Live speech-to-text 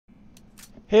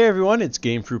Hey everyone, it's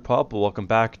Gamefruitpulp. Welcome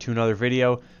back to another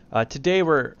video. Today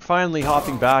we're finally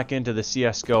hopping back into the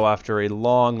CSGO after a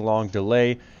long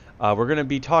delay. We're going to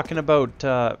be talking about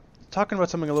something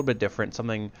a little bit different.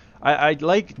 I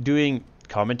like doing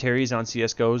commentaries on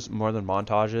CSGOs more than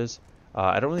montages.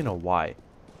 I don't really know why,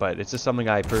 but it's just something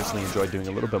I personally enjoy doing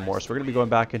a little bit more. So we're going to be going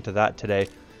back into that today.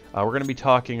 We're going to be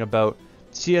talking about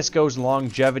CSGO's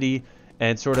longevity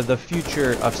and sort of the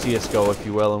future of CSGO, if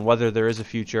you will, and whether there is a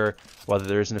future, whether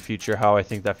there isn't a future, how I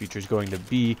think that future is going to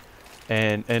be,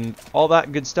 and all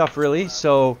that good stuff, really.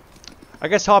 So, I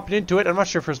guess hopping into it, I'm not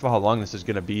sure, first of all, how long this is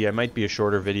going to be. It might be a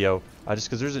shorter video, just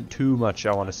because there isn't too much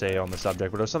I want to say on the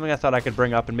subject, but it was something I thought I could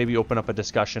bring up and maybe open up a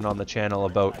discussion on the channel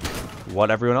about what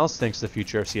everyone else thinks the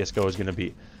future of CSGO is going to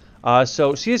be.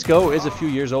 So, CSGO is a few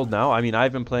years old now. I mean,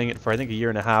 I've been playing it for, I think, a year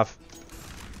and a half.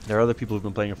 There are other people who've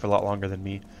been playing it for a lot longer than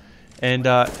me. And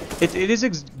it is a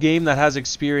game that has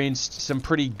experienced some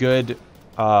pretty good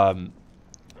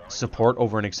support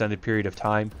over an extended period of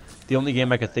time. The only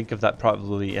game I could think of that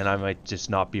probably, and I might just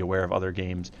not be aware of other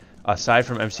games, aside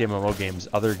from MCMMO games,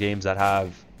 other games that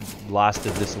have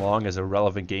lasted this long as a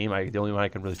relevant game, the only one I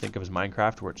can really think of is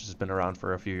Minecraft, which has been around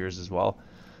for a few years as well.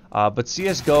 But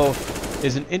CSGO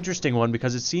is an interesting one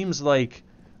because it seems like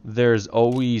there's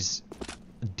always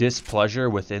displeasure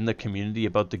within the community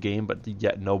about the game, but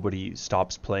yet nobody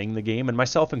stops playing the game, and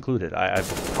myself included. I've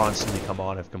constantly come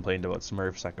on, I've complained about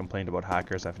Smurfs, I've complained about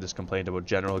hackers, I've just complained about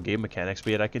general game mechanics, but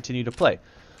yet I continue to play.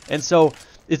 And so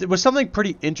it was something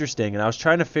pretty interesting, and I was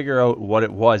trying to figure out what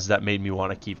it was that made me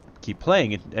want to keep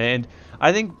playing it. And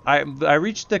I think I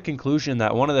reached the conclusion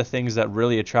that one of the things that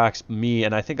really attracts me,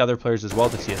 and I think other players as well,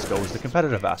 to CSGO, is the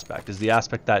competitive aspect. Is the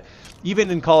aspect that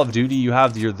even in Call of Duty you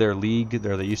have their league,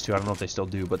 or they used to, I don't know if they still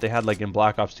do, but they had, like in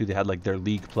Black Ops 2, they had like their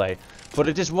league play, but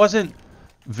it just wasn't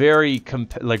very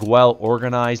well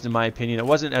organized, in my opinion. It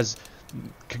wasn't as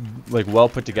well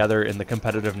put together in the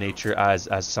competitive nature as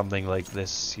something like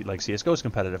this, like CSGO's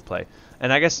competitive play.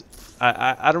 And I guess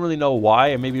I don't really know why,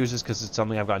 and maybe it was just because it's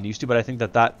something I've gotten used to, but I think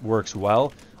that works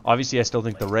well. Obviously I still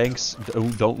think the ranks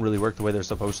don't really work the way they're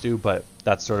supposed to, but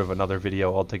that's sort of another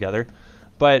video altogether.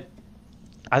 But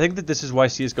I think that this is why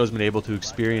CSGO's been able to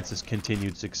experience this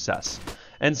continued success.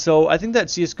 And so I think that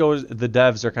CSGO, the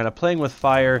devs, are kind of playing with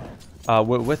fire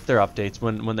with their updates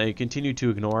when they continue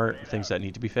to ignore things that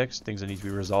need to be fixed, things that need to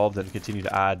be resolved, and continue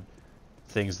to add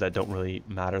things that don't really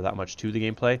matter that much to the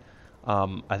gameplay.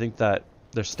 I think that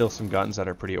there's still some guns that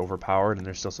are pretty overpowered, and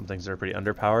there's still some things that are pretty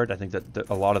underpowered. I think that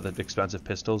a lot of the expensive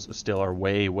pistols still are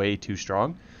way too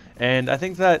strong. And I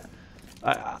think that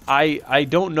I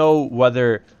don't know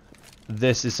whether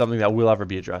this is something that will ever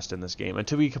be addressed in this game. And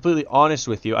to be completely honest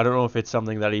with you, I don't know if it's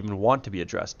something that I even want to be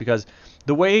addressed, because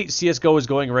the way CSGO is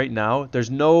going right now, there's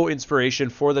no inspiration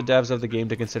for the devs of the game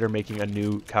to consider making a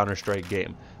new Counter-Strike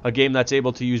game. A game that's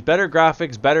able to use better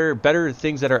graphics, better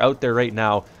things that are out there right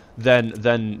now than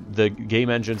the game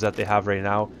engines that they have right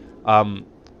now.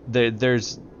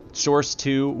 There's Source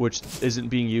 2, which isn't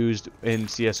being used in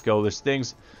CSGO. There's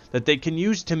things that they can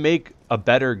use to make a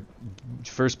better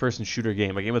first-person shooter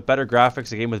game, a game with better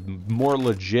graphics, a game with more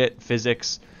legit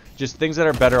physics, just things that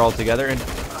are better altogether. And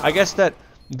I guess that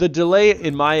the delay,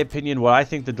 in my opinion, what I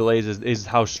think the delay is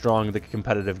how strong the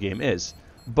competitive game is.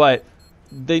 But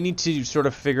they need to sort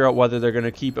of figure out whether they're going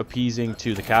to keep appeasing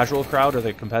to the casual crowd or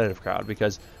the competitive crowd,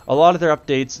 because a lot of their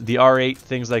updates, the R8,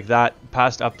 things like that,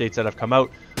 past updates that have come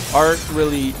out, aren't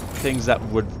really things that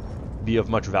would be of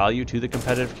much value to the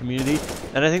competitive community.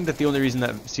 And I think that the only reason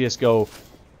that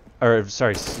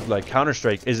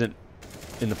Counter-Strike isn't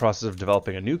in the process of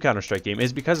developing a new Counter-Strike game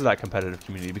is because of that competitive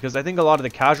community. Because I think a lot of the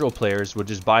casual players would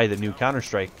just buy the new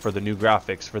Counter-Strike for the new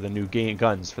graphics, for the new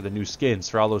guns, for the new skins,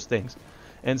 for all those things.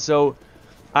 And so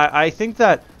I think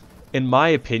that, in my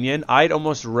opinion, I'd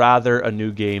almost rather a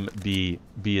new game be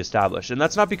established. And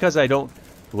that's not because I don't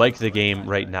like the game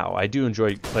right now. I do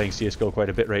enjoy playing CSGO quite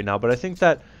a bit right now, but I think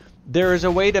that there is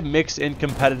a way to mix in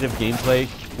competitive gameplay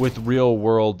with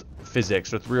real-world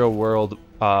physics, with real-world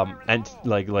and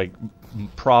like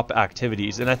prop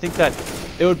activities. And I think that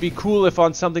it would be cool if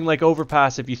on something like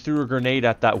Overpass, if you threw a grenade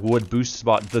at that wood boost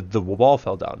spot, the wall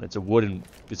fell down. It's a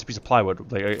piece of plywood,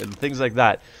 things like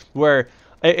that. Where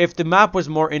if the map was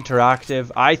more interactive,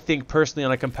 I think personally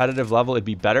on a competitive level it'd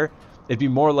be better. It'd be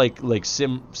more like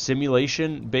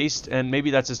simulation based, and maybe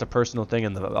that's just a personal thing,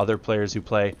 and the other players who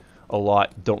play a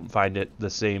lot don't find it the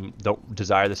same, don't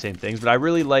desire the same things. But I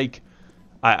really like,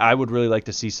 I would really like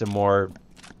to see some more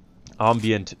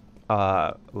ambient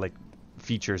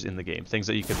features in the game, things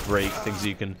that you can break, things that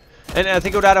you can And I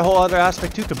think it would add a whole other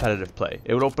aspect to competitive play.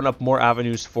 It would open up more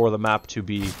avenues for the map to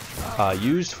be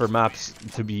used, for maps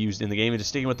to be used in the game, and just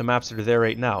sticking with the maps that are there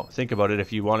right now. Think about it,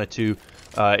 if you wanted to,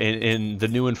 in the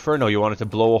new Inferno, you wanted to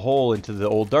blow a hole into the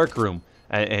old Dark Room,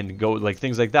 and go, like,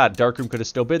 things like that. Dark Room could have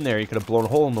still been there, you could have blown a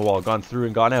hole in the wall, gone through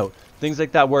and gone out. Things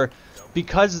like that, where,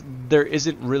 because there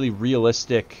isn't really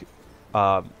realistic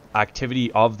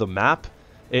activity of the map,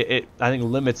 it I think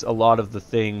limits a lot of the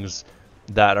things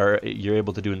that you're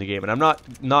able to do in the game. And I'm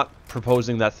not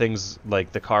proposing that things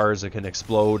like the cars that can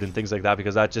explode and things like that,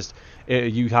 because that just,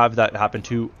 you have that happen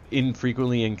too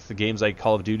infrequently in the games like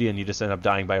Call of Duty, and you just end up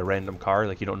dying by a random car.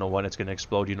 Like, you don't know when it's going to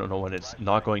explode, you don't know when it's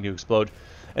not going to explode.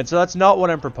 And so that's not what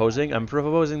I'm proposing. I'm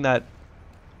proposing that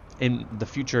in the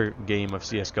future game of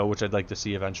CSGO, which I'd like to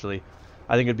see eventually,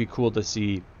 I think it'd be cool to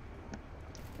see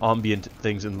ambient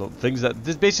things, and things that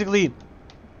just basically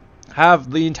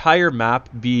have the entire map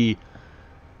be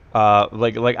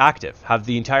like active. Have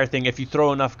the entire thing, if you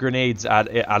throw enough grenades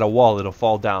at a wall, it'll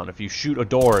fall down. If you shoot a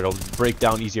door, it'll break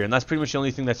down easier. And that's pretty much the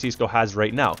only thing that CSGO has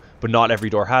right now. But not every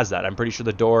door has that. I'm pretty sure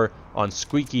the door on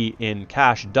Squeaky in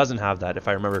Cache doesn't have that, if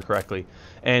I remember correctly.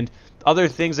 And other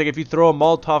things, like if you throw a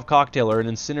Molotov cocktail or an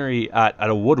incendiary at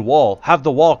a wood wall, have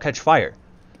the wall catch fire.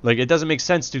 Like, it doesn't make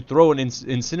sense to throw an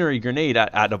incendiary grenade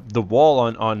at the wall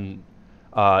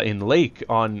in Lake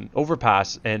on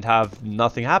Overpass and have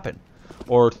nothing happen.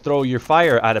 Or throw your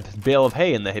fire at a bale of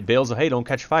hay and the bales of hay don't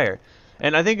catch fire.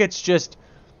 And I think it's just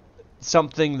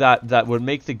something that would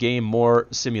make the game more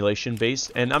simulation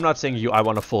based. And I'm not saying I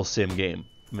want a full sim game.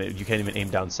 I mean, you can't even aim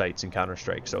down sights in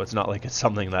Counter-Strike, so it's not like it's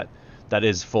something that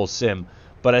is full sim.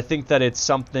 But I think that it's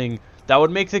something that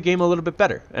would make the game a little bit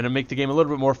better, and it'd make the game a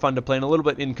little bit more fun to play, and a little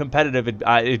bit in competitive.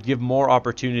 It'd give more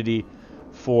opportunity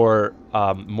for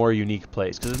more unique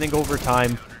plays, because I think over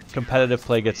time competitive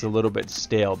play gets a little bit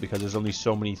stale, because there's only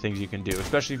so many things you can do,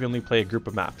 especially if you only play a group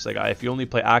of maps. Like, if you only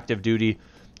play active duty,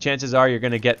 chances are you're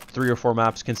going to get 3 or 4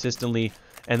 maps consistently,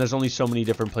 and there's only so many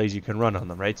different plays you can run on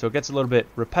them, right? So it gets a little bit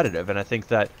repetitive, and I think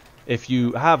that if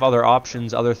you have other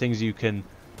options, other things you can,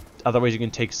 other ways you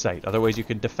can take site, other ways you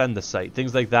can defend the site,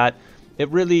 things like that, it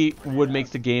really would make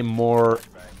the game more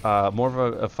of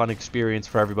a fun experience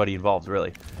for everybody involved,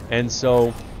 really. And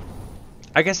so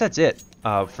I guess that's it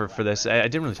for this. I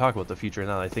didn't really talk about the future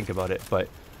now that I think about it, but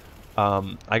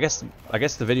I guess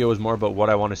the video was more about what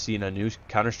I want to see in a new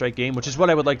Counter-Strike game, which is what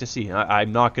I would like to see.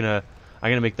 I'm gonna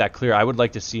make that clear. I would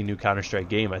like to see a new Counter-Strike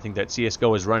game. I think that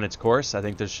CSGO has run its course. I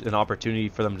think there's an opportunity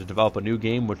for them to develop a new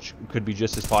game which could be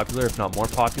just as popular, if not more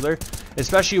popular,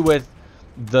 especially with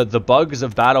the bugs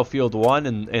of Battlefield 1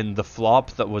 and the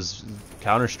flop that was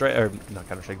Counter-Strike, or not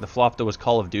Counter-Strike, the flop that was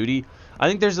Call of Duty. I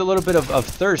think there's a little bit of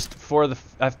thirst for the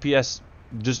FPS,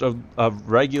 just a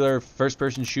regular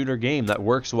first-person shooter game that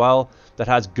works well, that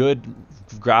has good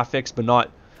graphics, but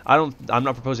not, I'm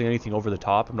not proposing anything over the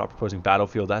top. I'm not proposing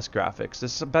Battlefield-esque graphics.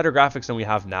 This is some better graphics than we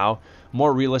have now,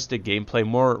 more realistic gameplay,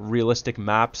 more realistic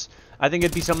maps. I think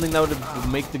it'd be something that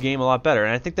would make the game a lot better.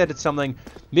 And I think that it's something,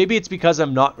 maybe it's because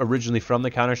I'm not originally from the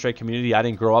Counter-Strike community. I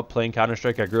didn't grow up playing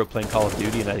Counter-Strike. I grew up playing Call of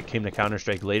Duty, and I came to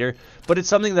Counter-Strike later. But it's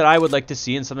something that I would like to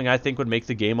see, and something I think would make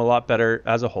the game a lot better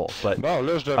as a whole. But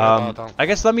I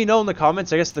guess let me know in the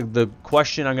comments. I guess the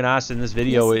question I'm going to ask in this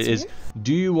video is,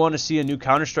 do you want to see a new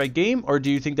Counter-Strike game, or do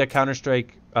you think that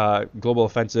Counter-Strike Global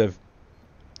Offensive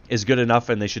is good enough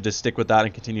and they should just stick with that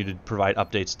and continue to provide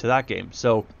updates to that game?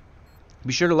 So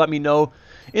be sure to let me know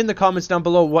in the comments down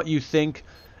below what you think,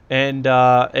 and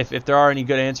if there are any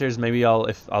good answers, maybe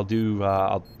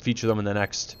I'll feature them in the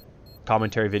next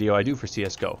commentary video I do for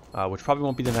CSGO, which probably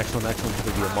won't be the next one. The next one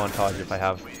will be a montage if I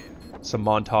have some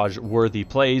montage-worthy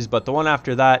plays, but the one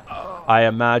after that, I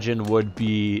imagine, would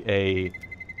be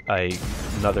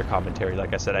another commentary.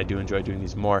 Like I said, I do enjoy doing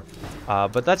these more,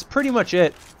 but that's pretty much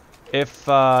it. If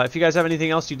you guys have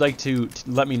anything else you'd like to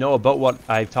let me know about what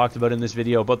I've talked about in this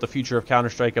video, about the future of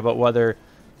Counter-Strike, about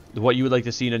what you would like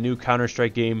to see in a new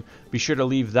Counter-Strike game, be sure to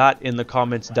leave that in the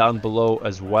comments down below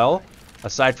as well.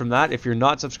 Aside from that, if you're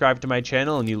not subscribed to my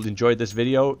channel and you enjoyed this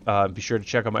video, be sure to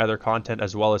check out my other content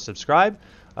as well as subscribe.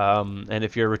 And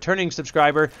if you're a returning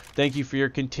subscriber, thank you for your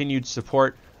continued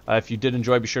support. If you did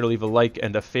enjoy, be sure to leave a like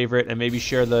and a favorite, and maybe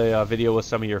share the video with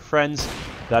some of your friends.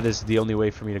 That is the only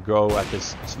way for me to grow at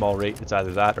this small rate. It's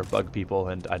either that or bug people,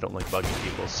 and I don't like bugging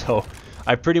people. So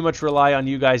I pretty much rely on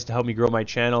you guys to help me grow my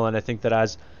channel, and I think that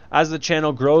as the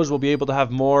channel grows, we'll be able to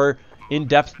have more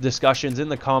in-depth discussions in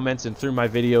the comments and through my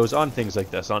videos on things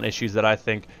like this, on issues that I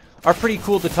think are pretty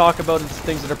cool to talk about and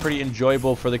things that are pretty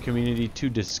enjoyable for the community to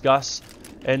discuss.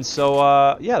 And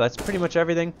so, yeah, that's pretty much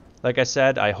everything. Like I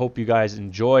said, I hope you guys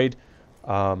enjoyed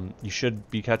You should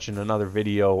be catching another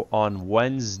video on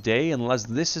Wednesday, unless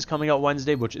this is coming out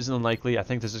Wednesday, which isn't unlikely. I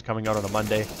think this is coming out on a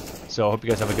Monday. So I hope you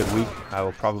guys have a good week. I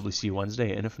will probably see you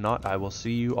Wednesday, and if not, I will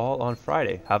see you all on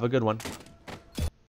Friday. Have a good one.